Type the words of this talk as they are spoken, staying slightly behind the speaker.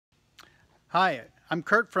Hi, I'm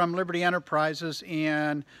Kurt from Liberty Enterprises,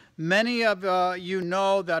 and many of you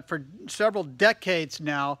know that for several decades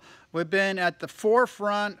now, we've been at the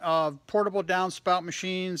forefront of portable downspout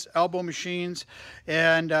machines, elbow machines,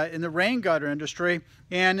 and in the rain gutter industry.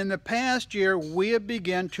 And in the past year, we have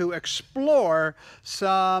begun to explore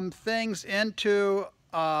some things into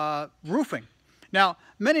roofing. Now,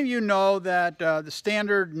 many of you know that the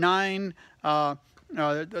standard 9 the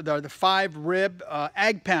 5-rib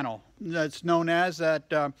ag panel that's known as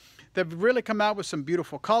that they've really come out with some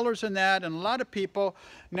beautiful colors in that, and a lot of people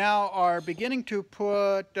now are beginning to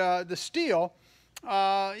put the steel,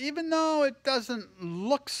 even though it doesn't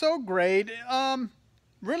look so great,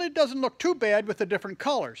 really doesn't look too bad with the different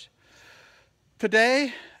colors.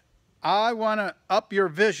 Today I want to up your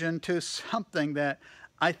vision to something that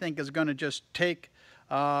I think is going to just take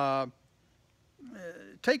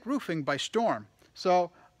roofing by storm. So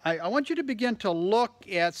I want you to begin to look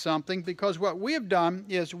at something, because what we have done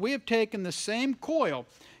is we have taken the same coil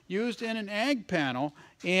used in an ag panel,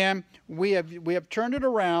 and we have turned it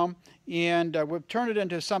around, and we've turned it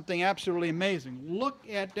into something absolutely amazing. Look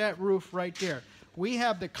at that roof right there. We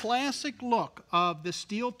have the classic look of the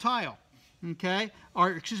steel tile, okay, or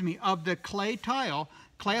excuse me, of the clay tile,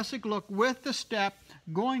 classic look with the step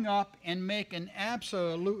going up and make an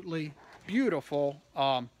absolutely beautiful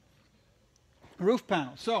roof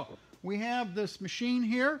panel. So we have this machine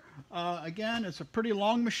here. Again, it's a pretty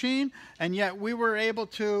long machine, and yet we were able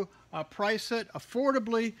to price it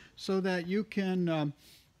affordably so that you can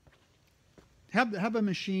have a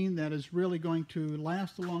machine that is really going to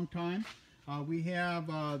last a long time. We have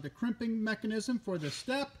the crimping mechanism for the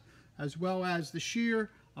step, as well as the shear,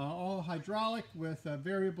 all hydraulic with a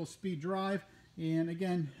variable speed drive. And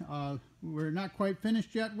again, we're not quite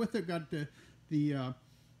finished yet with it. Got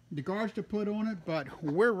the guards to put on it, but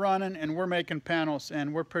we're running and we're making panels,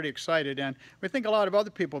 and we're pretty excited, and we think a lot of other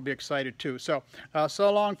people will be excited too. So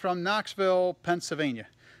so long from Knoxville, Pennsylvania.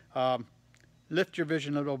 Lift your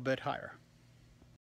vision a little bit higher.